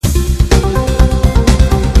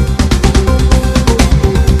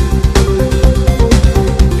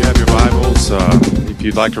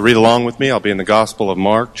you'd like to read along with me, I'll be in the Gospel of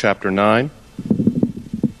Mark, chapter 9,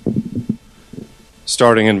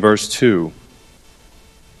 starting in verse 2.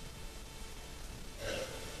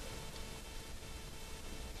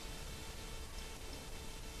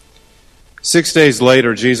 "6 days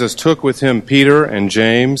later, Jesus took with him Peter and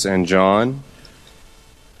James and John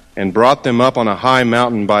and brought them up on a high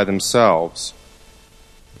mountain by themselves,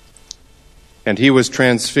 and he was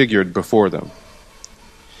transfigured before them.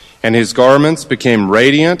 And his garments became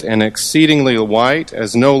radiant and exceedingly white,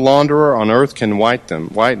 as no launderer on earth can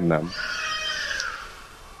whiten them.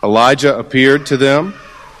 Elijah appeared to them,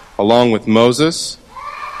 along with Moses,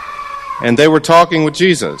 and they were talking with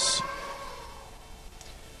Jesus.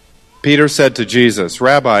 Peter said to Jesus,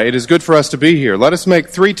 'Rabbi, it is good for us to be here. Let us make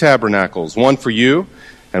 3 tabernacles, one for you,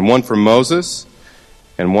 and one for Moses,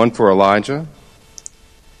 and one for Elijah.'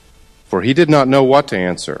 For he did not know what to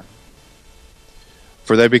answer,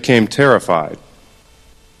 for they became terrified.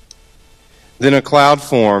 Then a cloud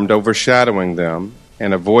formed, overshadowing them,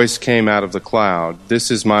 and a voice came out of the cloud,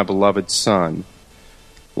 'This is my beloved Son.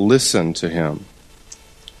 Listen to him.'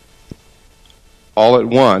 All at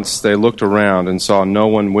once they looked around and saw no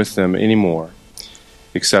one with them anymore,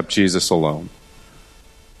 except Jesus alone."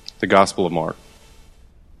 The Gospel of Mark.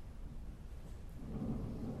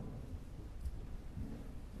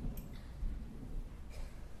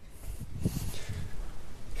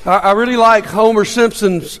 I really like Homer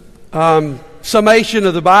Simpson's summation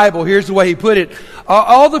of the Bible. Here's the way he put it.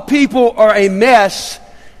 All the people are a mess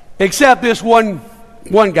except this one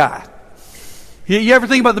guy. You ever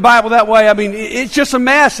think about the Bible that way? I mean, it's just a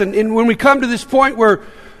mess. And when we come to this point where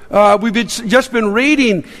we've just been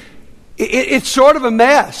reading, it's sort of a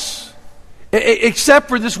mess, except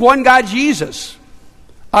for this one guy, Jesus.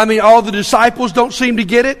 I mean, all the disciples don't seem to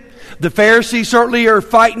get it. The Pharisees certainly are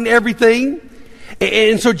fighting everything.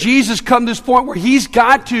 And so Jesus come to this point where he's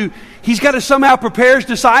got to somehow prepare his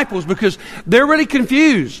disciples because they're really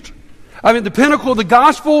confused. I mean, the pinnacle of the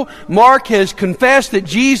gospel, Mark has confessed that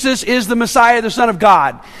Jesus is the Messiah, the Son of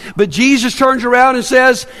God. But Jesus turns around and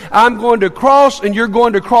says, "I'm going to cross and you're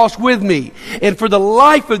going to cross with me." And for the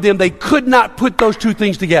life of them, they could not put those two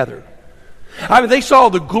things together. I mean, they saw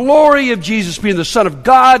the glory of Jesus being the Son of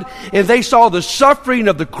God, and they saw the suffering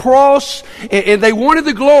of the cross, and they wanted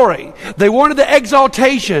the glory. They wanted the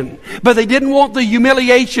exaltation, but they didn't want the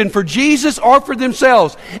humiliation for Jesus or for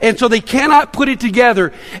themselves. And so they cannot put it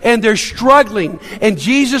together, and they're struggling. And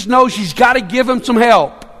Jesus knows he's got to give them some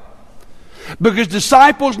help. Because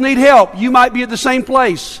disciples need help. You might be at the same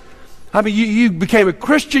place. I mean, you became a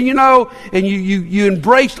Christian, and you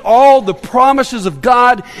embraced all the promises of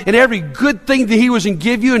God and every good thing that he was going to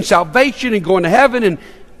give you, and salvation and going to heaven, and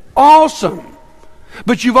awesome.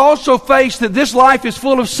 But you've also faced that this life is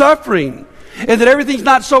full of suffering and that everything's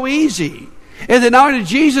not so easy. And that not only did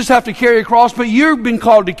Jesus have to carry a cross, but you've been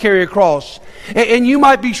called to carry a cross. And you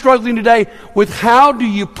might be struggling today with how do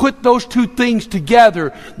you put those two things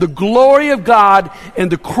together, the glory of God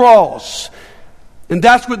and the cross. And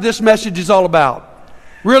that's what this message is all about.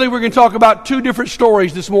 Really, we're going to talk about 2 different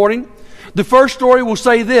stories this morning. The first story will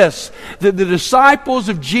say this, that the disciples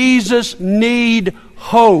of Jesus need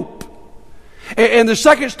hope. And the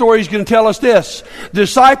second story is going to tell us this, the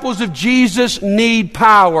disciples of Jesus need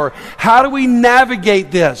power. How do we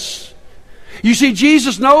navigate this? You see,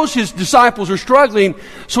 Jesus knows his disciples are struggling,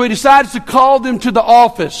 so he decides to call them to the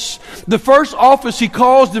office. The first office he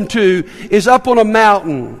calls them to is up on a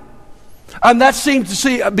mountain. And that seems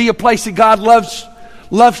to be a place that God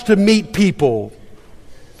loves to meet people.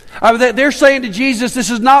 They're saying to Jesus, "This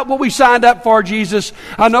is not what we signed up for, Jesus.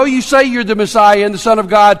 I know you say you're the Messiah and the Son of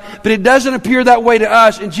God, but it doesn't appear that way to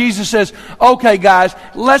us." And Jesus says, "Okay, guys,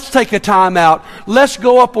 let's take a time out. Let's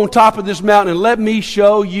go up on top of this mountain and let me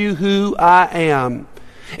show you who I am."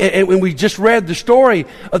 And when we just read the story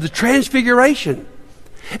of the Transfiguration,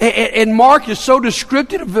 and Mark is so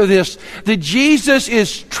descriptive of this, that Jesus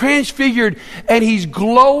is transfigured and he's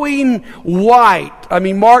glowing white. I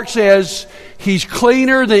mean, Mark says he's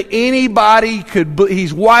cleaner than anybody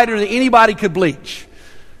he's whiter than anybody could bleach.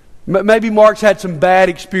 Maybe Mark's had some bad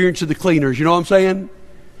experience of the cleaners, you know what I'm saying?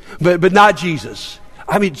 But not Jesus.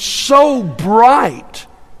 I mean, so bright.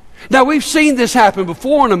 Now, we've seen this happen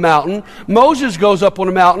before on a mountain. Moses goes up on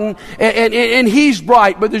a mountain, and he's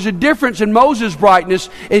bright, but there's a difference in Moses' brightness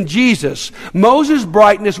and Jesus. Moses'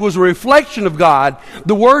 brightness was a reflection of God.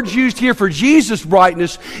 The words used here for Jesus'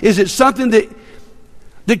 brightness is it's something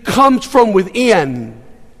that comes from within.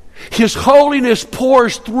 His holiness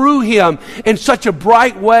pours through him in such a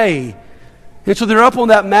bright way And so they're up on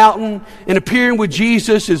that mountain, and appearing with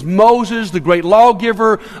Jesus is Moses, the great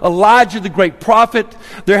lawgiver, Elijah, the great prophet.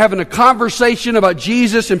 They're having a conversation about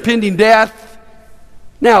Jesus' impending death.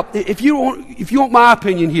 Now, if you want my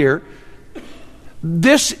opinion here,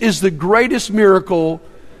 this is the greatest miracle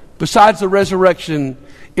besides the resurrection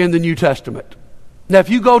in the New Testament. Now, if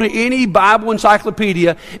you go to any Bible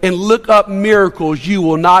encyclopedia and look up miracles, you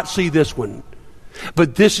will not see this one.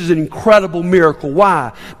 But this is an incredible miracle.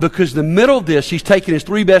 Why? Because in the middle of this, he's taken his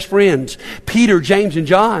three best friends, Peter, James, and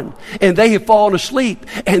John, and they have fallen asleep,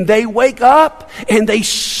 and they wake up, and they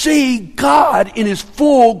see God in his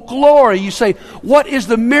full glory. You say, what is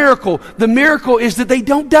the miracle? The miracle is that they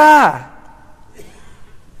don't die.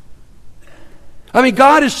 I mean,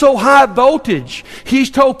 God is so high voltage.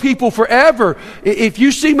 He's told people forever, if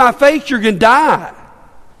you see my face, you're going to die.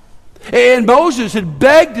 And Moses had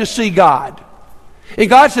begged to see God. And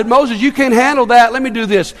God said, Moses, you can't handle that. Let me do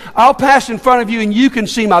this. I'll pass in front of you and you can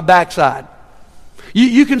see my backside.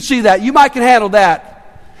 You can see that. You might can handle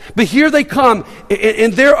that. But here they come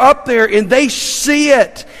and they're up there and they see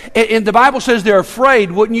it. And the Bible says they're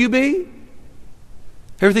afraid. Wouldn't you be?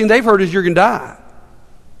 Everything they've heard is you're going to die.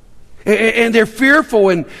 And they're fearful.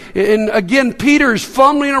 And again, Peter's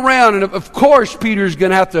fumbling around. And of course, Peter's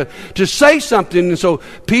going to have to say something. And so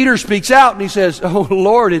Peter speaks out and he says, oh,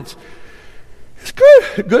 Lord, it's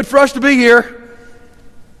good for us to be here.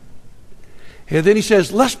 And then he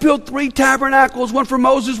says, let's build 3 tabernacles, one for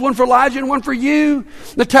Moses, one for Elijah, and one for you.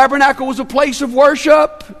 The tabernacle was a place of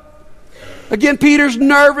worship. Again, Peter's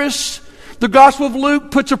nervous. The Gospel of Luke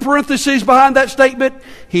puts a parenthesis behind that statement.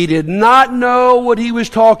 He did not know what he was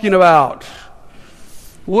talking about.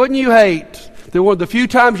 Wouldn't you hate that one of the few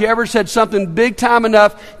times you ever said something big time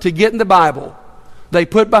enough to get in the Bible, they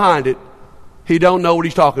put behind it, he don't know what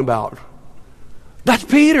he's talking about. That's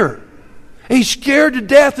Peter. He's scared to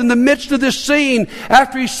death in the midst of this scene.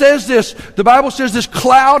 After he says this, the Bible says this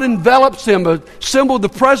cloud envelops him, a symbol of the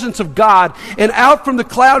presence of God. And out from the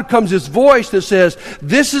cloud comes this voice that says,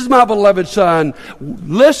 this is my beloved Son.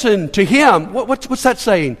 Listen to him. What's that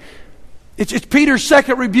saying? It's Peter's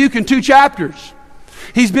second rebuke in 2 chapters.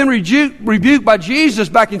 He's been rebuked by Jesus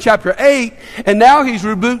back in chapter 8. And now he's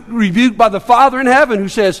rebuked by the Father in heaven who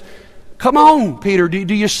says, come on, Peter,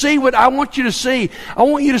 do you see what I want you to see? I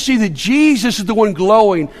want you to see that Jesus is the one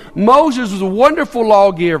glowing. Moses was a wonderful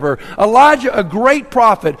lawgiver. Elijah, a great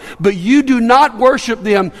prophet. But you do not worship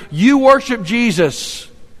them. You worship Jesus.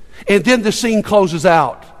 And then the scene closes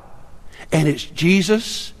out. And it's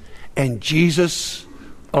Jesus and Jesus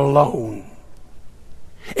alone.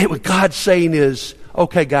 And what God's saying is,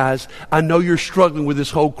 okay, guys, I know you're struggling with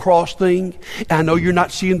this whole cross thing. I know you're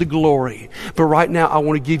not seeing the glory. But right now, I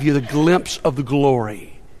want to give you the glimpse of the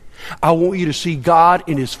glory. I want you to see God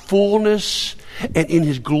in his fullness and in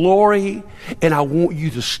his glory. And I want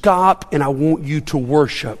you to stop and I want you to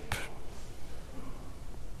worship.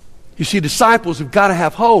 You see, disciples have got to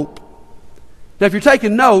have hope. Now, if you're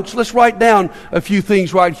taking notes, let's write down a few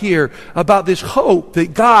things right here about this hope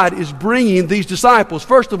that God is bringing these disciples.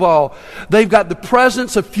 First of all, they've got the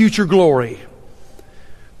presence of future glory.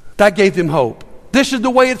 That gave them hope. This is the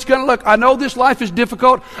way it's going to look. I know this life is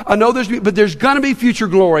difficult. I know but there's going to be future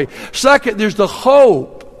glory. Second, there's the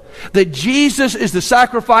hope that Jesus is the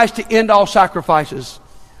sacrifice to end all sacrifices.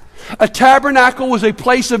 A tabernacle was a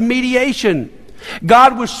place of mediation.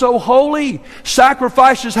 God was so holy,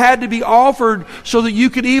 sacrifices had to be offered so that you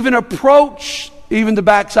could even approach even the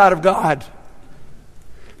backside of God.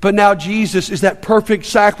 But now Jesus is that perfect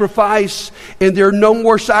sacrifice, and there are no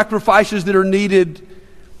more sacrifices that are needed.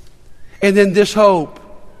 And then this hope.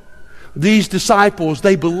 These disciples,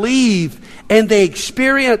 they believe and they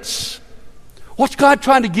experience. What's God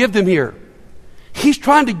trying to give them here? He's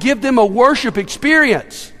trying to give them a worship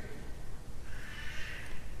experience.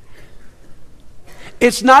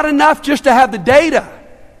 It's not enough just to have the data.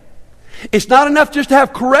 It's not enough just to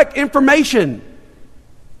have correct information.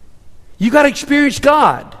 You got to experience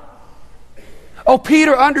God. Oh,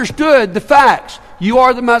 Peter understood the facts. You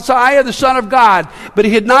are the Messiah, the Son of God. But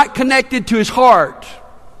he had not connected to his heart.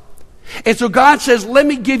 And so God says, let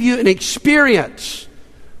me give you an experience.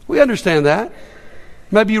 We understand that.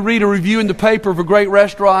 Maybe you read a review in the paper of a great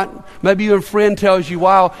restaurant. Maybe your friend tells you,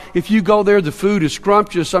 wow, if you go there, the food is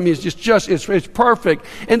scrumptious. I mean, it's perfect.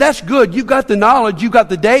 And that's good. You've got the knowledge, you've got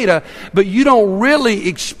the data, but you don't really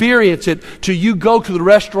experience it till you go to the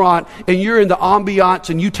restaurant and you're in the ambiance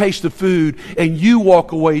and you taste the food and you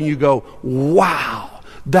walk away and you go, wow,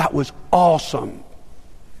 that was awesome.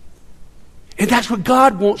 And that's what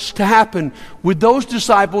God wants to happen with those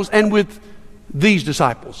disciples and with these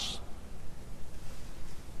disciples.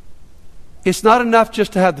 It's not enough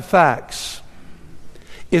just to have the facts.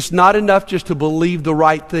 It's not enough just to believe the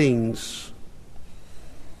right things.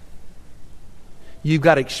 You've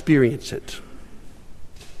got to experience it.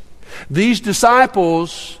 These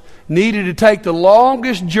disciples needed to take the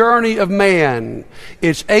longest journey of man.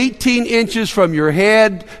 It's 18 inches from your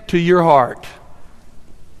head to your heart.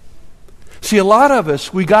 See, a lot of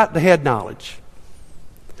us, we got the head knowledge.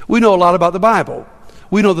 We know a lot about the Bible.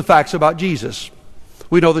 We know the facts about Jesus.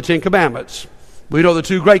 We know the 10 Commandments. We know the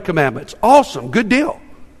 2 great commandments. Awesome, good deal.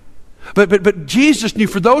 But Jesus knew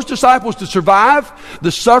for those disciples to survive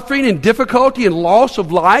the suffering and difficulty and loss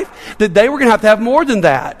of life, that they were going to have more than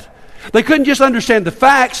that. They couldn't just understand the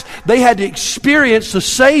facts. They had to experience the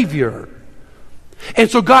Savior. And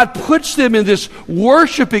so God puts them in this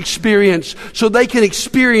worship experience so they can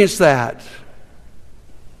experience that.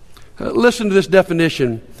 Listen to this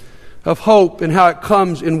definition of hope and how it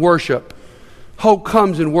comes in worship. Hope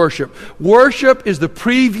comes in worship. Worship is the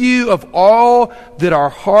preview of all that our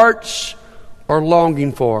hearts are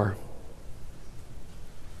longing for.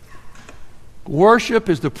 Worship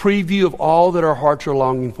is the preview of all that our hearts are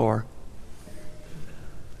longing for.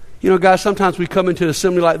 You know, guys, sometimes we come into an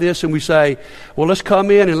assembly like this and we say, well, let's come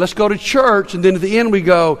in and let's go to church. And then at the end we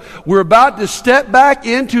go, we're about to step back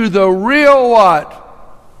into the real what?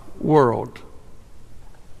 World.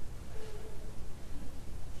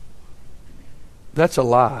 That's a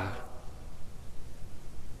lie.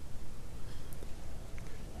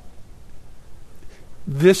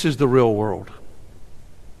 This is the real world.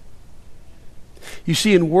 You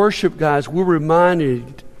see, in worship, guys, we're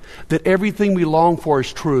reminded that everything we long for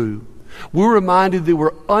is true. We're reminded that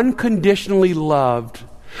we're unconditionally loved.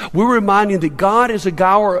 We're reminded that God is a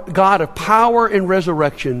God of power and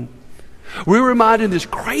resurrection. We're reminded in this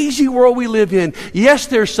crazy world we live in, yes,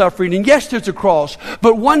 there's suffering, and yes, there's a cross,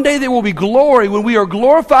 but one day there will be glory when we are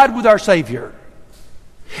glorified with our Savior.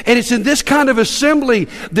 And it's in this kind of assembly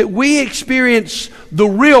that we experience the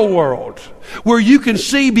real world, where you can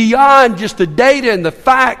see beyond just the data and the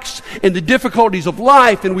facts and the difficulties of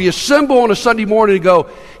life, and we assemble on a Sunday morning and go,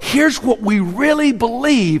 here's what we really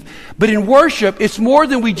believe. But in worship, it's more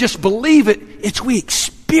than we just believe it, it's we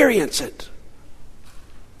experience it.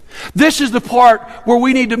 This is the part where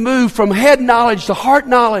we need to move from head knowledge to heart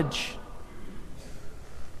knowledge.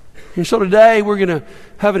 And so today we're going to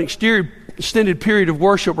have an extended period of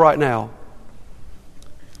worship right now.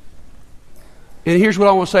 And here's what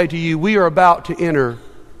I want to say to you. We are about to enter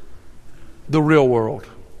the real world.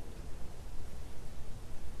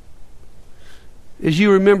 As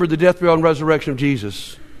you remember the death, burial, and resurrection of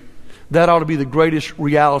Jesus, that ought to be the greatest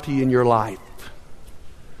reality in your life.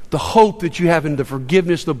 The hope that you have in the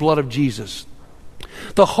forgiveness of the blood of Jesus.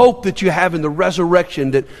 The hope that you have in the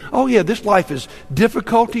resurrection that, oh yeah, this life is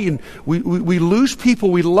difficulty and we lose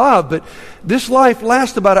people we love, but this life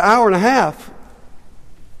lasts about an hour and a half.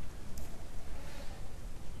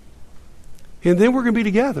 And then we're going to be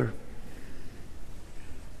together.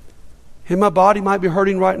 And my body might be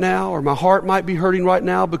hurting right now, or my heart might be hurting right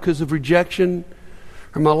now because of rejection,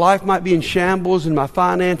 or my life might be in shambles and my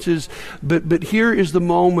finances. But here is the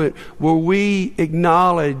moment where we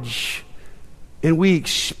acknowledge and we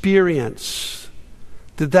experience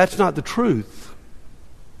that that's not the truth.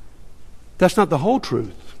 That's not the whole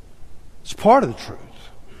truth. It's part of the truth.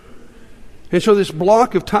 And so this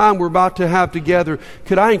block of time we're about to have together,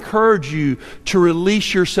 could I encourage you to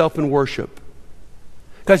release yourself in worship?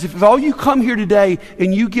 Guys, if all you come here today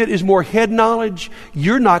and you get is more head knowledge,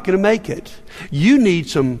 you're not going to make it. You need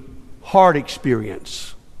some heart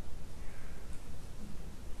experience.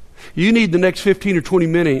 You need the next 15 or 20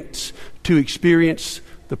 minutes to experience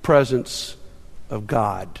the presence of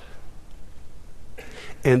God.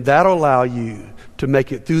 And that'll allow you to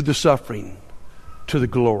make it through the suffering to the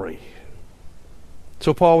glory.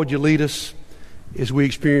 So Paul, would you lead us as we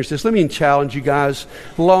experience this? Let me challenge you guys.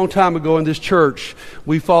 A long time ago in this church,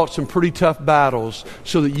 we fought some pretty tough battles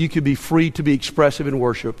so that you could be free to be expressive in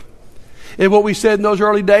worship. And what we said in those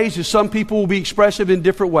early days is some people will be expressive in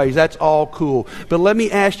different ways. That's all cool. But let me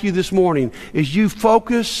ask you this morning, as you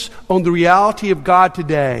focus on the reality of God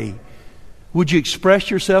today, would you express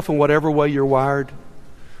yourself in whatever way you're wired?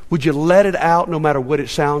 Would you let it out no matter what it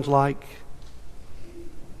sounds like?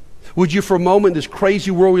 Would you, for a moment, in this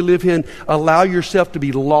crazy world we live in, allow yourself to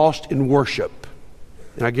be lost in worship?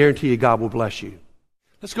 And I guarantee you God will bless you.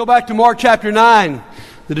 Let's go back to Mark chapter 9.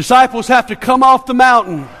 The disciples have to come off the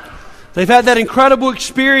mountain. They've had that incredible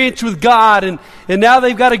experience with God, and now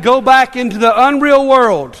they've got to go back into the unreal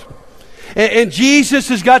world. And Jesus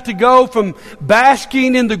has got to go from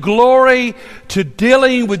basking in the glory to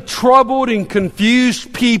dealing with troubled and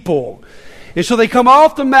confused people. And so they come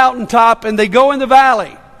off the mountaintop and they go in the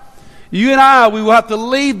valley. You and I, we will have to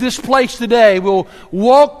leave this place today. We'll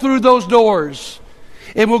walk through those doors.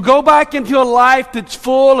 And we'll go back into a life that's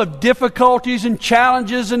full of difficulties and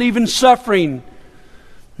challenges and even suffering.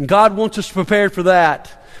 And God wants us prepared for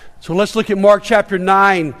that. So let's look at Mark chapter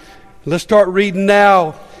 9. Let's start reading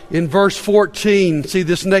now in verse 14. See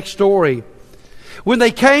this next story. When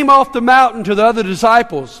they came off the mountain to the other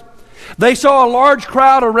disciples, they saw a large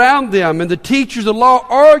crowd around them and the teachers of the law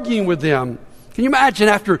arguing with them. Can you imagine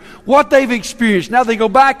after what they've experienced? Now they go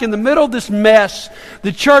back in the middle of this mess.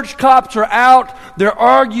 The church cops are out. They're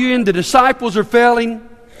arguing. The disciples are failing.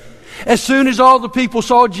 As soon as all the people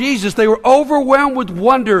saw Jesus, they were overwhelmed with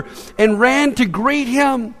wonder and ran to greet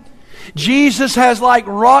him. Jesus has like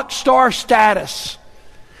rock star status.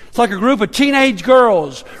 It's like a group of teenage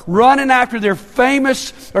girls running after their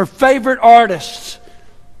famous or favorite artists.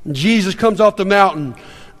 And Jesus comes off the mountain.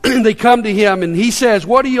 They come to him and he says,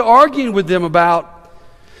 "What are you arguing with them about?"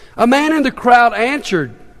 A man in the crowd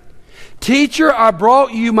answered, "Teacher, I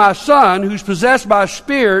brought you my son who's possessed by a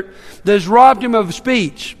spirit that has robbed him of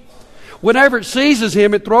speech. Whenever it seizes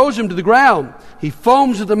him, it throws him to the ground. He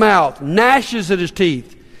foams at the mouth, gnashes at his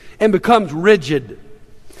teeth, and becomes rigid.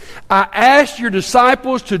 I asked your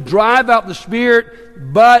disciples to drive out the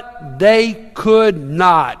spirit, but they could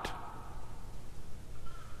not."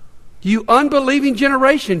 "You unbelieving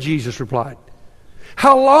generation," Jesus replied.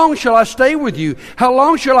 "How long shall I stay with you? How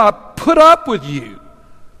long shall I put up with you?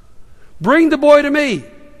 Bring the boy to me."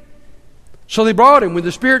 So they brought him. When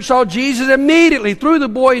the spirit saw Jesus, immediately threw the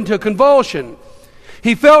boy into a convulsion.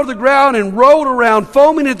 He fell to the ground and rolled around,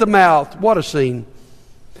 foaming at the mouth. What a scene.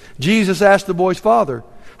 Jesus asked the boy's father,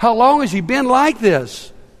 "How long has he been like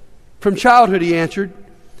this?" "From childhood," he answered.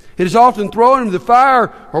 "It has often thrown him into the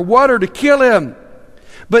fire or water to kill him.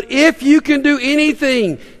 But if you can do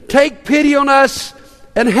anything, take pity on us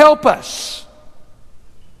and help us."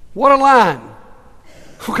 What a line.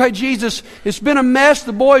 Okay, Jesus, it's been a mess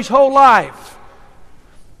the boy's whole life.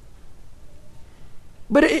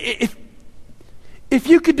 But if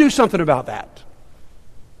you could do something about that.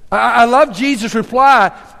 I love Jesus'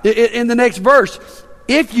 reply in the next verse.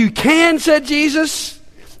 "If you can," said Jesus,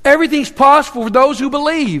 "everything's possible for those who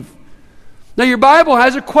believe." Now your Bible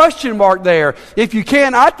has a question mark there. If you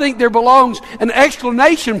can, I think there belongs an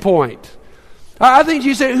exclamation point. I think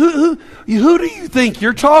you say, who do you think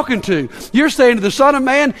you're talking to? You're saying to the Son of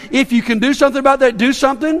Man, if you can do something about that, do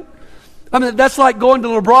something? I mean, that's like going to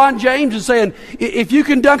LeBron James and saying, if you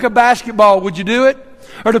can dunk a basketball, would you do it?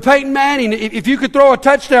 Or to Peyton Manning, if you could throw a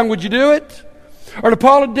touchdown, would you do it? Or to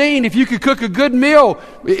Paula Dean, if you could cook a good meal,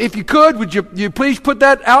 if you could, would you please put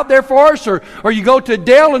that out there for us? Or you go to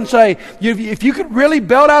Adele and say, if you could really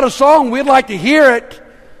belt out a song, we'd like to hear it.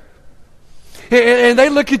 And they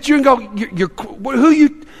look at you and go,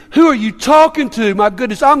 who are you talking to? My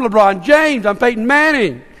goodness, I'm LeBron James, I'm Peyton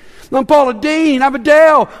Manning, I'm Paula Dean, I'm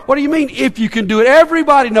Adele. What do you mean, if you can do it?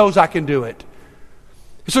 Everybody knows I can do it.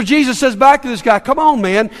 So Jesus says back to this guy, come on,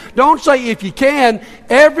 man. Don't say if you can.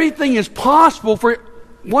 Everything is possible for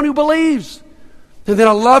one who believes. And then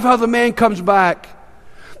I love how the man comes back.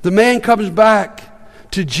 The man comes back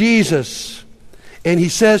to Jesus. And he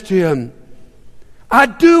says to him, "I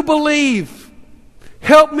do believe.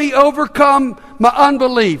 Help me overcome my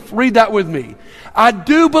unbelief." Read that with me. I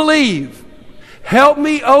do believe. Help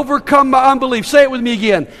me overcome my unbelief. Say it with me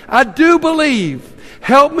again. I do believe.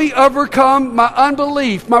 Help me overcome my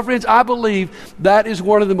unbelief. My friends, I believe that is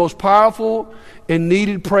one of the most powerful and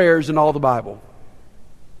needed prayers in all the Bible.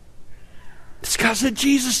 This guy said,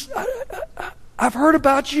 "Jesus, I've heard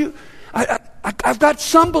about you. I've got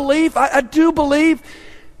some belief. I do believe.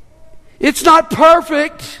 It's not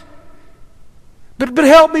perfect, but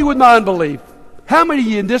help me with my unbelief." How many of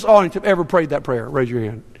you in this audience have ever prayed that prayer? Raise your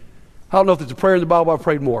hand. I don't know if it's a prayer in the Bible. I've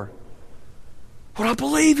prayed more. Well, I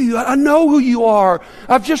believe you. I know who you are.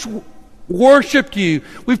 I've just worshiped you.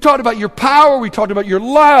 We've talked about your power. We've talked about your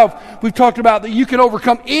love. We've talked about that you can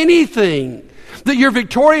overcome anything, that you're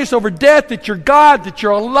victorious over death, that you're God, that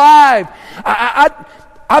you're alive.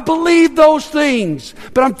 I believe those things,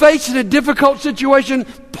 but I'm facing a difficult situation.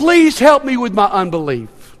 Please help me with my unbelief.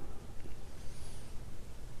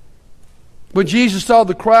 When Jesus saw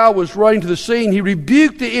the crowd was running to the scene, he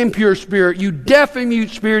rebuked the impure spirit. "You deaf and mute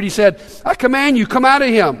spirit," he said, "I command you, come out of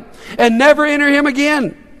him and never enter him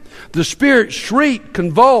again." The spirit shrieked,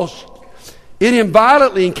 convulsed in him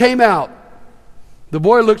violently, and came out. The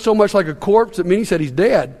boy looked so much like a corpse that many said he's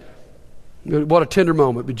dead. What a tender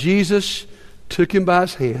moment. But Jesus took him by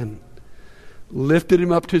his hand, lifted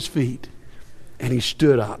him up to his feet, and he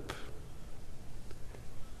stood up.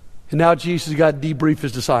 And now Jesus got to debrief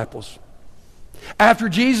his disciples. After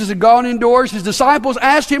Jesus had gone indoors, his disciples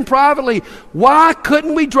asked him privately, "Why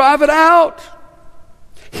couldn't we drive it out?"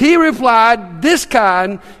 He replied, "This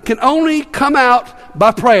kind can only come out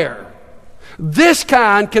by prayer. This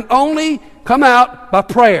kind can only come out by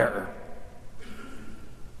prayer."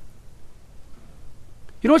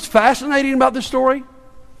 You know what's fascinating about this story?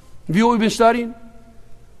 Have you what we've been studying?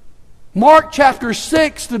 Mark chapter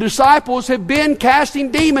 6, the disciples have been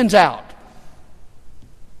casting demons out.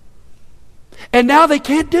 And now they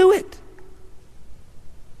can't do it.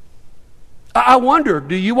 I wonder,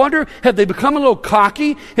 do you wonder, have they become a little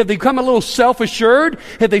cocky? Have they become a little self-assured?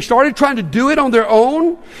 Have they started trying to do it on their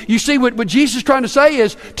own? You see, what Jesus is trying to say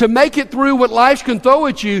is, to make it through what life can throw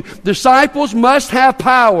at you, disciples must have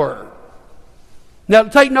power. Now,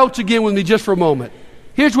 take notes again with me just for a moment.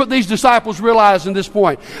 Here's what these disciples realized in this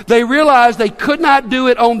point. They realized they could not do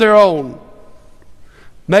it on their own.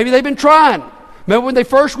 Maybe they've been trying. Remember when they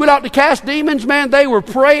first went out to cast demons, man, they were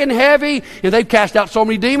praying heavy, and they've cast out so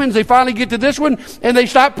many demons, they finally get to this one, and they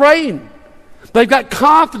stop praying. They've got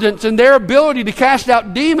confidence in their ability to cast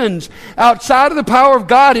out demons outside of the power of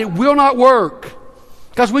God. It will not work.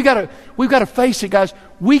 Guys, we've got to face it, guys.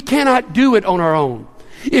 We cannot do it on our own.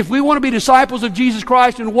 If we want to be disciples of Jesus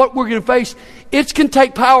Christ and what we're going to face, it can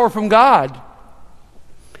take power from God.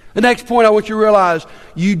 The next point I want you to realize,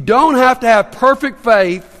 you don't have to have perfect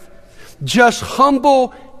faith, just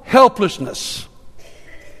humble helplessness.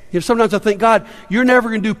 You know, sometimes I think, God, you're never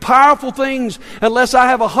going to do powerful things unless I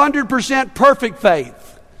have 100% perfect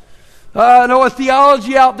faith. I know a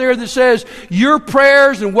theology out there that says your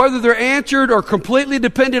prayers and whether they're answered are completely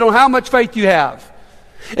dependent on how much faith you have.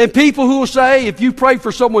 And people who will say, if you pray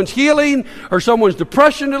for someone's healing or someone's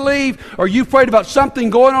depression to leave, or you prayed about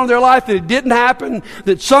something going on in their life that it didn't happen,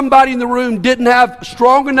 that somebody in the room didn't have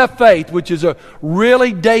strong enough faith, which is a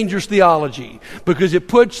really dangerous theology because it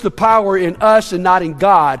puts the power in us and not in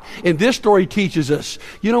God. And this story teaches us,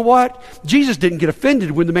 you know what? Jesus didn't get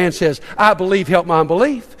offended when the man says, "I believe, help my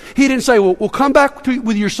unbelief." He didn't say, well, come back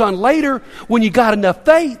with your son later when you got enough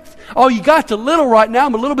faith. Oh, you got a little right now.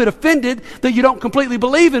 I'm a little bit offended that you don't completely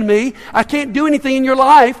believe in me. I can't do anything in your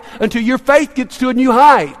life until your faith gets to a new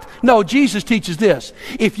height. No, Jesus teaches this.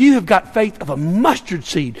 If you have got faith of a mustard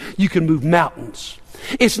seed, you can move mountains.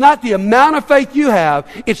 It's not the amount of faith you have,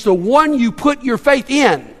 it's the one you put your faith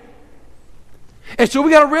in. And so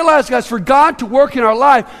we got to realize, guys, for God to work in our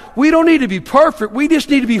life, we don't need to be perfect. We just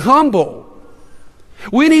need to be humble.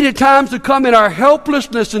 We need at times to come in our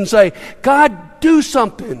helplessness and say, God, do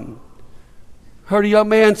something. I heard a young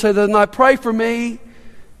man say the other night, pray for me.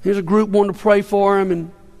 Here's a group wanting to pray for him,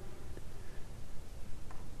 and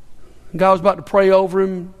the guy was about to pray over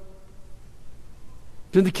him.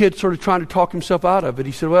 Then the kid started trying to talk himself out of it.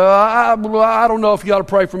 He said, well, I don't know if you ought to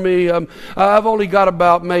pray for me. I've only got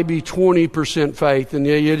about maybe 20% faith, and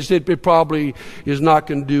it probably is not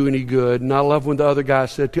going to do any good. And I love when the other guy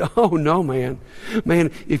said, oh, no, man.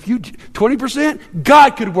 Man, if you 20%,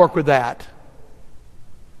 God could work with that.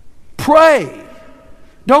 Pray.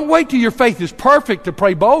 Don't wait till your faith is perfect to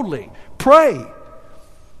pray boldly. Pray.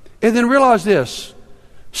 And then realize this.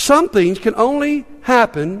 Some things can only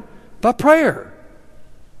happen by prayer.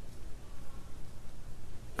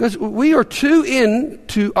 Because we are too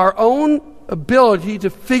into our own ability to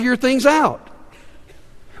figure things out.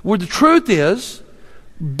 Where the truth is,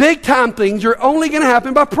 big time things are only going to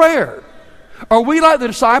happen by prayer. Are we like the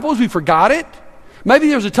disciples? We forgot it. Maybe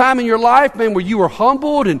there was a time in your life, man, where you were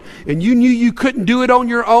humbled and you knew you couldn't do it on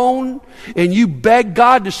your own. And you begged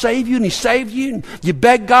God to save you and He saved you. And you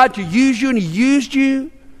begged God to use you and He used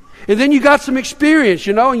you. And then you got some experience,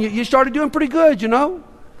 and you started doing pretty good,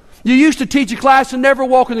 You used to teach a class and never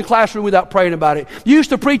walk in the classroom without praying about it. You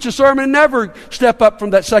used to preach a sermon and never step up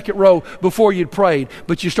from that second row before you'd prayed.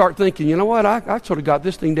 But you start thinking, you know what, I sort of got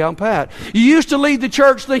this thing down pat. You used to lead the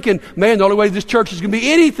church thinking, man, the only way this church is going to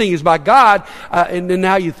be anything is by God. And then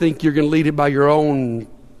now you think you're going to lead it by your own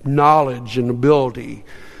knowledge and ability.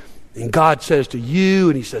 And God says to you,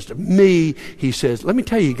 and He says to me, He says, let me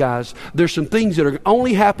tell you guys, there's some things that are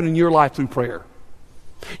only happening in your life through prayer.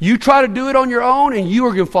 You try to do it on your own and you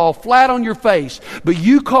are going to fall flat on your face. But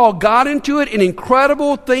you call God into it and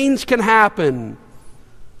incredible things can happen.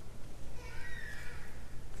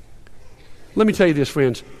 Let me tell you this,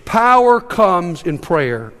 friends. Power comes in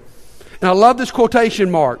prayer. And I love this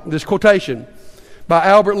quotation by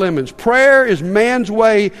Albert Lemons. Prayer is man's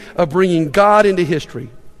way of bringing God into history.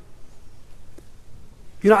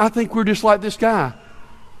 I think we're just like this guy.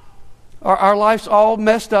 Our life's all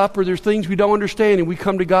messed up, or there's things we don't understand, and we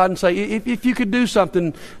come to God and say, if you could do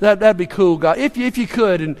something, that'd be cool, God. If you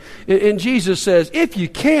could. And Jesus says, if you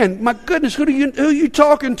can, my goodness, who are you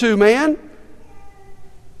talking to, man?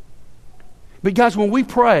 But guys, when we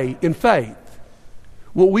pray in faith,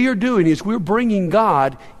 what we are doing is we're bringing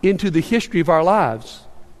God into the history of our lives.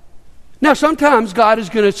 Now, sometimes God is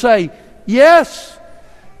going to say, yes,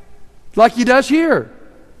 like he does here.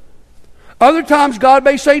 Other times God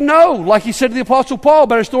may say no, like he said to the Apostle Paul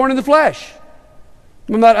about his thorn in the flesh.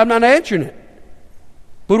 I'm not answering it.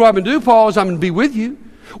 But what I'm going to do, Paul, is I'm going to be with you.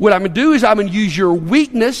 What I'm going to do is I'm going to use your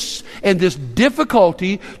weakness and this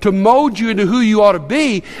difficulty to mold you into who you ought to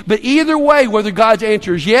be. But either way, whether God's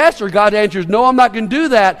answer is yes or God's answer is no, I'm not going to do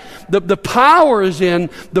that. The power is in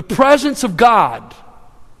the presence of God.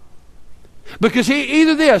 Because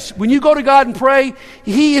either this, when you go to God and pray,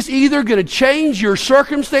 he is either going to change your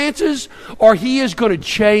circumstances or he is going to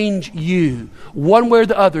change you. One way or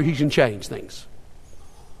the other, he can change things.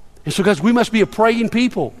 And so, guys, we must be a praying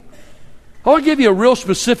people. I want to give you a real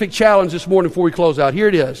specific challenge this morning before we close out. Here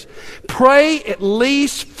it is. Pray at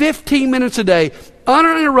least 15 minutes a day,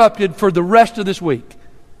 uninterrupted, for the rest of this week.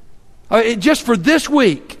 Just for this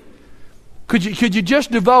week. Could you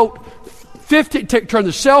just devote 15, turn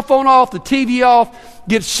the cell phone off, the TV off,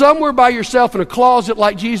 get somewhere by yourself in a closet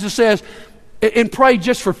like Jesus says, and pray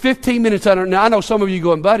just for 15 minutes. Now, I know some of you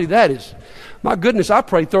going, buddy, that is, my goodness, I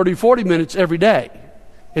pray 30, 40 minutes every day.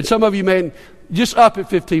 And some of you may just up at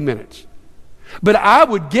 15 minutes. But I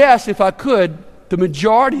would guess, if I could, the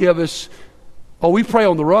majority of us, we pray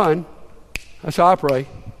on the run. That's how I pray.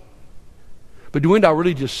 But when do I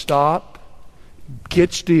really just stop,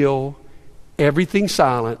 get still, everything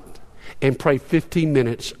silent, and pray 15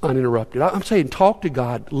 minutes uninterrupted? I'm saying talk to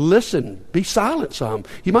God, listen, be silent some.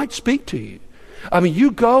 He might speak to you. I mean, you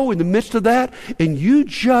go in the midst of that and you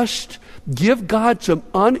just give God some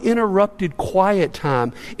uninterrupted quiet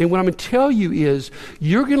time. And what I'm going to tell you is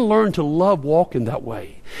you're going to learn to love walking that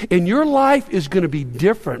way. And your life is going to be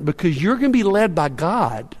different because you're going to be led by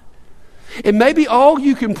God. And maybe all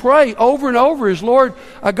you can pray over and over is, Lord,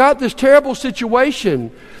 I got this terrible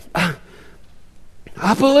situation.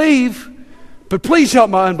 I believe, but please help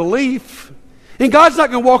my unbelief. And God's not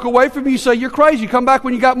going to walk away from you and say, you're crazy. Come back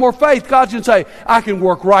when you got more faith. God's going to say, I can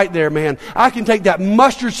work right there, man. I can take that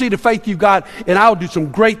mustard seed of faith you've got and I'll do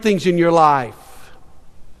some great things in your life.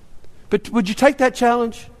 But would you take that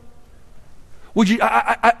challenge? Would you?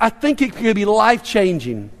 I think it could be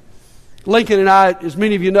life-changing. Lincoln and I, as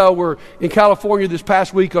many of you know, were in California this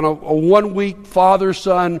past week on a one-week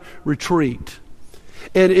father-son retreat.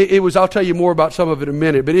 And it was, I'll tell you more about some of it in a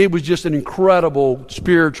minute, but it was just an incredible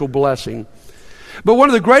spiritual blessing. But one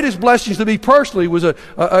of the greatest blessings to me personally was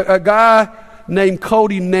a guy named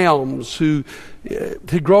Cody Nelms, who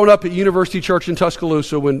had grown up at University Church in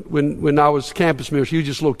Tuscaloosa when I was campus minister. He was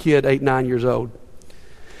just a little kid, 8, 9 years old.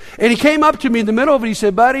 And he came up to me in the middle of it. He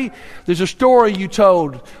said, buddy, there's a story you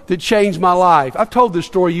told that changed my life. I've told this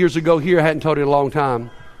story years ago here. I hadn't told it in a long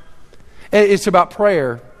time. And it's about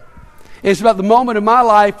prayer. It's about the moment in my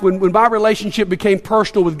life when my relationship became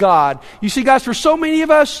personal with God. You see, guys, for so many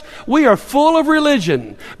of us, we are full of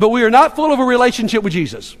religion, but we are not full of a relationship with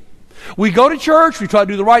Jesus. We go to church, we try to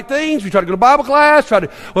do the right things, we try to go to Bible class,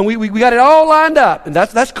 when we got it all lined up, and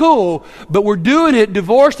that's cool, but we're doing it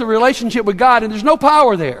divorced the relationship with God, and there's no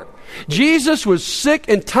power there. Jesus was sick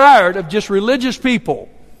and tired of just religious people,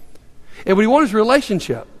 and what he wanted was a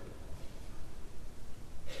relationship.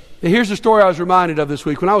 And here's the story I was reminded of this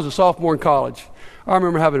week. When I was a sophomore in college, I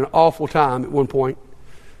remember having an awful time at one point.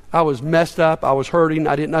 I was messed up. I was hurting.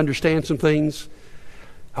 I didn't understand some things.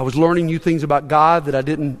 I was learning new things about God that I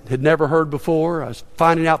had never heard before. I was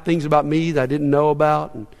finding out things about me that I didn't know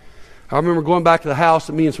about. And I remember going back to the house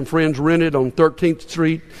that me and some friends rented on 13th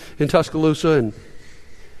Street in Tuscaloosa, and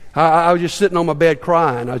I was just sitting on my bed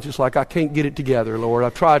crying. I was just like, I can't get it together, Lord.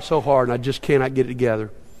 I've tried so hard, and I just cannot get it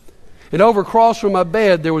together. And over across from my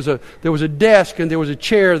bed, there was a desk and there was a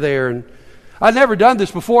chair there. And I'd never done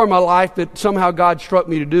this before in my life, but somehow God struck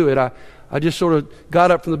me to do it. I just sort of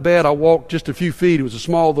got up from the bed. I walked just a few feet. It was a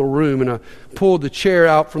small little room. And I pulled the chair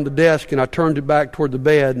out from the desk and I turned it back toward the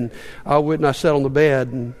bed. And I went and I sat on the bed.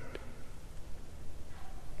 And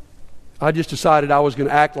I just decided I was going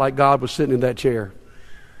to act like God was sitting in that chair.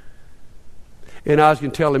 And I was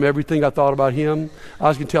going to tell him everything I thought about him. I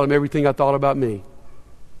was going to tell him everything I thought about me.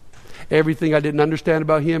 Everything I didn't understand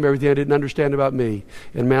about him, everything I didn't understand about me.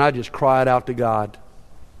 And man, I just cried out to God.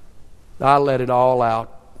 I let it all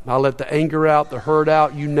out. I let the anger out, the hurt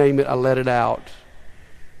out, you name it, I let it out.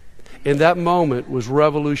 And that moment was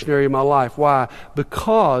revolutionary in my life. Why?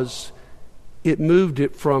 Because it moved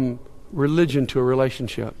it from religion to a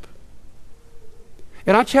relationship.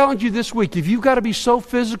 And I challenge you this week, if you've got to be so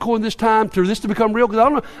physical in this time for this to become real, because I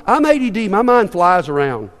don't know, I'm ADD, my mind flies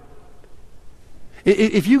around.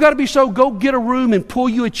 If you got to be so, go get a room and pull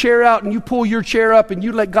you a chair out and you pull your chair up and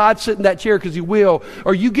you let God sit in that chair because He will.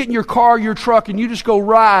 Or you get in your car, your truck, and you just go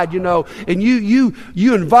ride, and you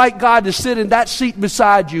invite God to sit in that seat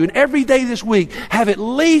beside you. And every day this week, have at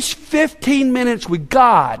least 15 minutes with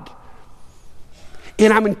God.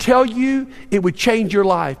 And I'm going to tell you, it would change your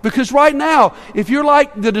life. Because right now, if you're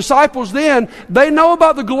like the disciples then, they know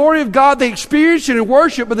about the glory of God. They experience it in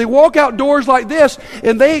worship, but they walk outdoors like this,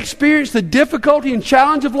 and they experience the difficulty and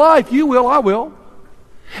challenge of life. You will, I will.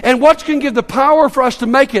 And what's going to give the power for us to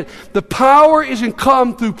make it? The power is going to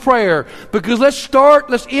come through prayer. Because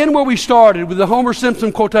let's end where we started with the Homer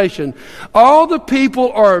Simpson quotation. All the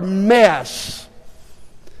people are a mess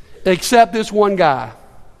except this one guy.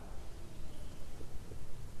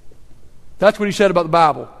 That's what he said about the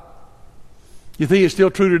Bible. You think it's still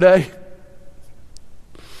true today?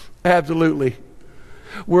 Absolutely.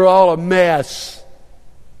 We're all a mess.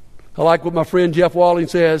 I like what my friend Jeff Walling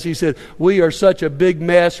says. He said, we are such a big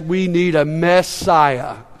mess, we need a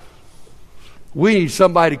Messiah. We need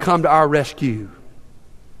somebody to come to our rescue.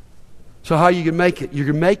 So how you can make it? You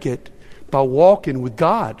can make it by walking with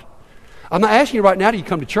God. I'm not asking you right now, do you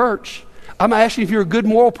come to church? I'm asking if you're a good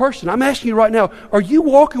moral person. I'm asking you right now, are you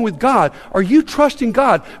walking with God? Are you trusting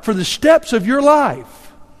God for the steps of your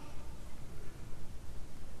life?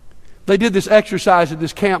 They did this exercise at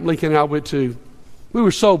this camp Lincoln and I went to. We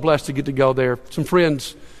were so blessed to get to go there. Some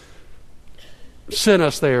friends sent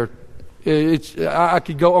us there. I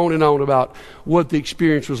could go on and on about what the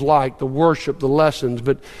experience was like, the worship, the lessons,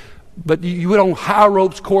 but you went on high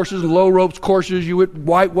ropes courses and low ropes courses. You went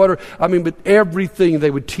whitewater. But everything they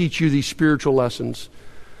would teach you these spiritual lessons.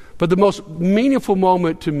 But the most meaningful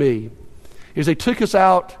moment to me is they took us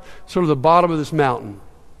out sort of the bottom of this mountain.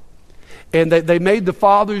 And they made the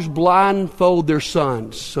fathers blindfold their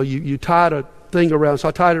sons. So you tied a thing around. So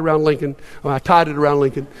I tied it around Lincoln.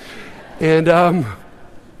 And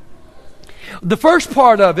the first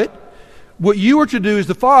part of it, what you were to do as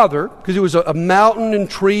the father, because it was a mountain and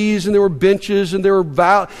trees and there were benches and there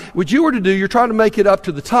were what you were to do, you're trying to make it up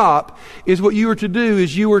to the top, is what you were to do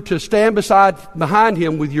is you were to stand behind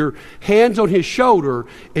him with your hands on his shoulder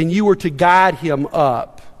and you were to guide him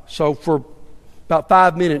up. So for about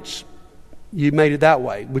 5 minutes, you made it that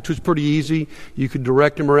way, which was pretty easy. You could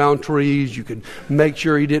direct him around trees. You could make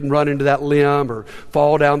sure he didn't run into that limb or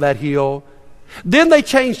fall down that hill. Then they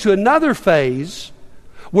changed to another phase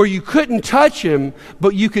where you couldn't touch him,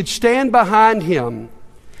 but you could stand behind him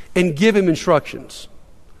and give him instructions.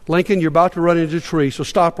 Lincoln, you're about to run into a tree, so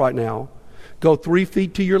stop right now. Go 3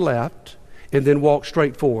 feet to your left, and then walk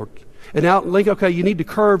straight forward. And now, Lincoln, okay, you need to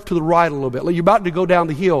curve to the right a little bit. You're about to go down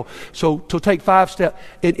the hill, so take 5 steps.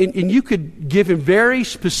 And you could give him very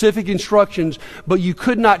specific instructions, but you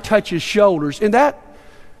could not touch his shoulders. And that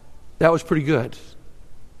was pretty good.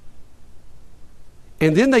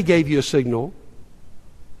 And then they gave you a signal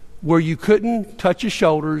where you couldn't touch his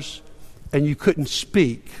shoulders and you couldn't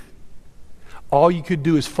speak. All you could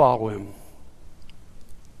do is follow him.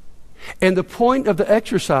 And the point of the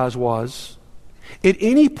exercise was, at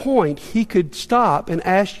any point he could stop and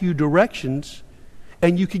ask you directions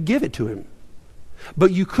and you could give it to him.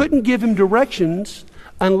 But you couldn't give him directions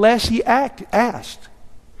unless he asked.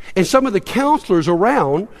 And some of the counselors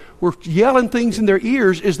around were yelling things in their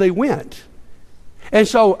ears as they went. And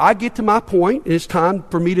so I get to my point, and it's time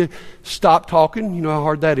for me to stop talking. You know how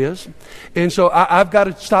hard that is. And so I've got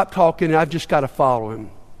to stop talking, and I've just got to follow him.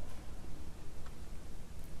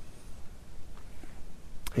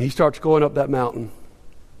 And he starts going up that mountain.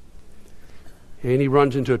 And he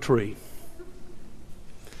runs into a tree.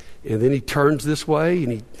 And then he turns this way,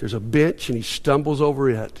 and there's a bench, and he stumbles over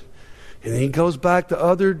it. And then he goes back the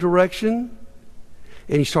other direction,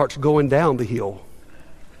 and he starts going down the hill.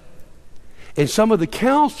 And some of the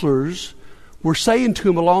counselors were saying to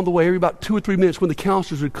him along the way, every about 2 or 3 minutes, when the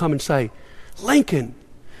counselors would come and say, Lincoln,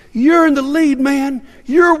 you're in the lead, man.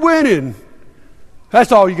 You're winning.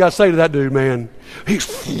 That's all you got to say to that dude, man. He's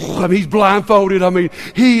blindfolded.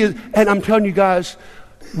 He is. And I'm telling you guys,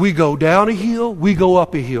 we go down a hill, we go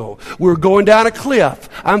up a hill. We're going down a cliff.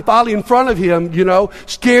 I'm finally in front of him,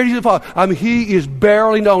 scared he's going to fall. he is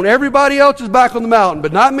barreling on. Everybody else is back on the mountain,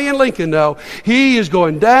 but not me and Lincoln, no. He is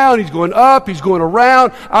going down, he's going up, he's going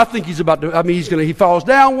around. I think he's about to, he falls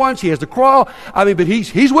down once, he has to crawl. But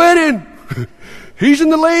he's winning. He's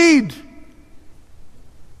in the lead.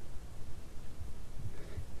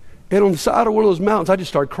 And on the side of one of those mountains, I just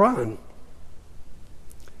started crying.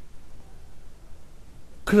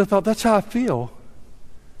 Because I thought, that's how I feel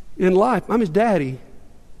in life. I'm his daddy.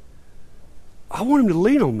 I want him to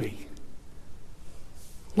lean on me.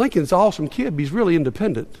 Lincoln's an awesome kid, but he's really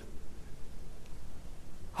independent.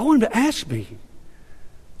 I want him to ask me.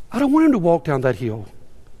 I don't want him to walk down that hill.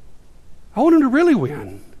 I want him to really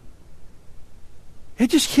win. It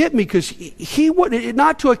just hit me because he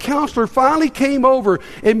not to a counselor, finally came over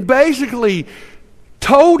and basically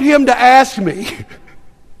told him to ask me.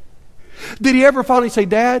 Did he ever finally say,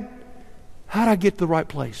 Dad, how did I get to the right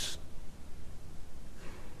place?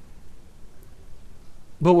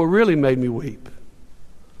 But what really made me weep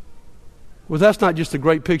was that's not just a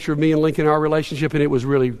great picture of me and Lincoln in our relationship, and it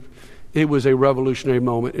was a revolutionary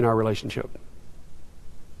moment in our relationship.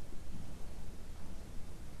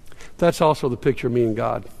 That's also the picture of me and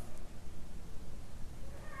God.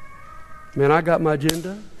 Man, I got my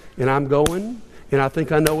agenda, and I'm going, and I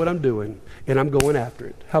think I know what I'm doing, and I'm going after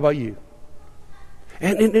it. How about you?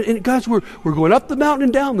 And guys, we're going up the mountain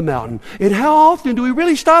and down the mountain. And how often do we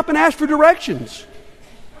really stop and ask for directions?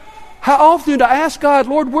 How often do I ask God,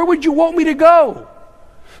 Lord, where would you want me to go?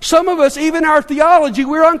 Some of us, even our theology,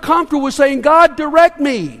 we're uncomfortable with saying, God, direct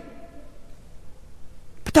me.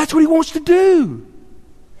 But that's what he wants to do.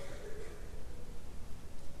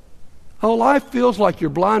 Oh, life feels like you're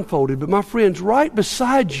blindfolded, but my friends, right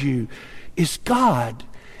beside you is God.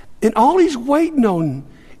 And all he's waiting on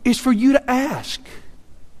is for you to ask.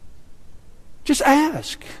 Just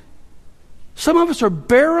ask. Some of us are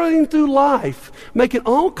barreling through life, making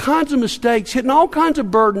all kinds of mistakes, hitting all kinds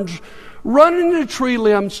of burdens, running into tree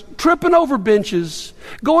limbs, tripping over benches,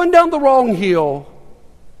 going down the wrong hill,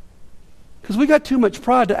 because we got too much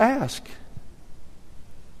pride to ask.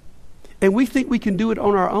 And we think we can do it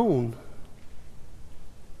on our own.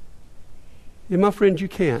 And my friends, you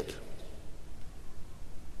can't.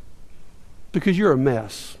 Because you're a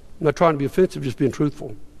mess. I'm not trying to be offensive, just being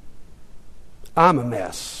truthful. I'm a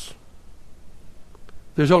mess.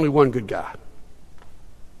 There's only one good guy.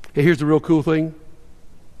 And here's the real cool thing.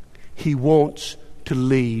 He wants to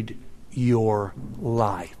lead your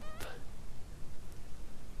life.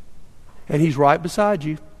 And he's right beside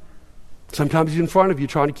you. Sometimes he's in front of you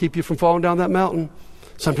trying to keep you from falling down that mountain.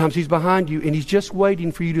 Sometimes he's behind you and he's just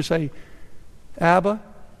waiting for you to say, Abba,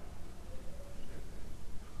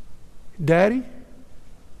 Daddy,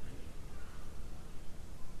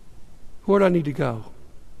 where do I need to go?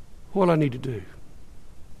 What do I need to do?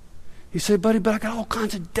 He said, buddy, but I got all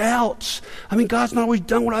kinds of doubts. I mean, God's not always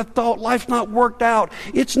done what I thought. Life's not worked out.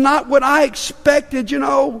 It's not what I expected, you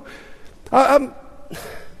know. Oh,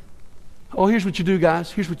 here's what you do,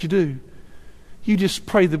 guys. Here's what you do. You just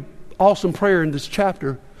pray the awesome prayer in this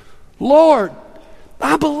chapter. Lord,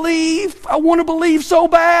 I believe. I want to believe so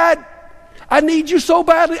bad. I need you so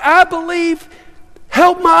badly. I believe.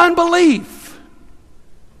 Help my unbelief.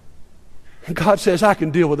 And God says, I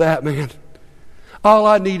can deal with that, man. All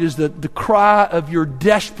I need is the cry of your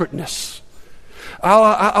desperateness.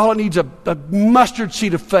 All I need is a mustard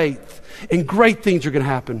seed of faith, and great things are going to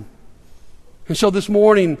happen. And so this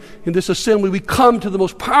morning in this assembly, we come to the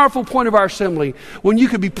most powerful point of our assembly when you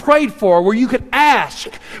could be prayed for, where you could ask,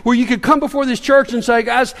 where you could come before this church and say,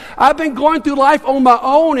 guys, I've been going through life on my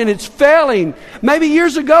own and it's failing. Maybe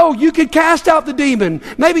years ago you could cast out the demon.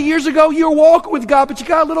 Maybe years ago you were walking with God, but you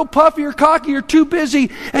got a little puffy or cocky or too busy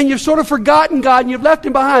and you've sort of forgotten God and you've left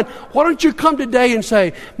him behind. Why don't you come today and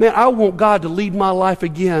say, man, I want God to lead my life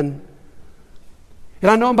again. And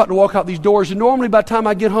I know I'm about to walk out these doors, and normally by the time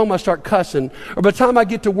I get home, I start cussing. Or by the time I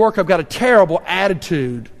get to work, I've got a terrible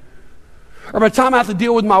attitude. Or by the time I have to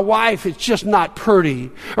deal with my wife, it's just not pretty.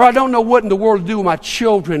 Or I don't know what in the world to do with my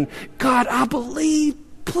children. God, I believe,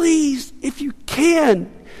 please, if you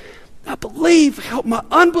can. I believe, help my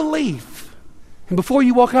unbelief. And before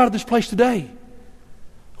you walk out of this place today,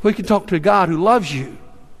 we can talk to a God who loves you.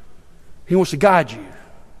 He wants to guide you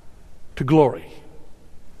to glory.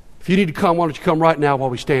 If you need to come, why don't you come right now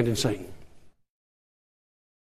while we stand and sing?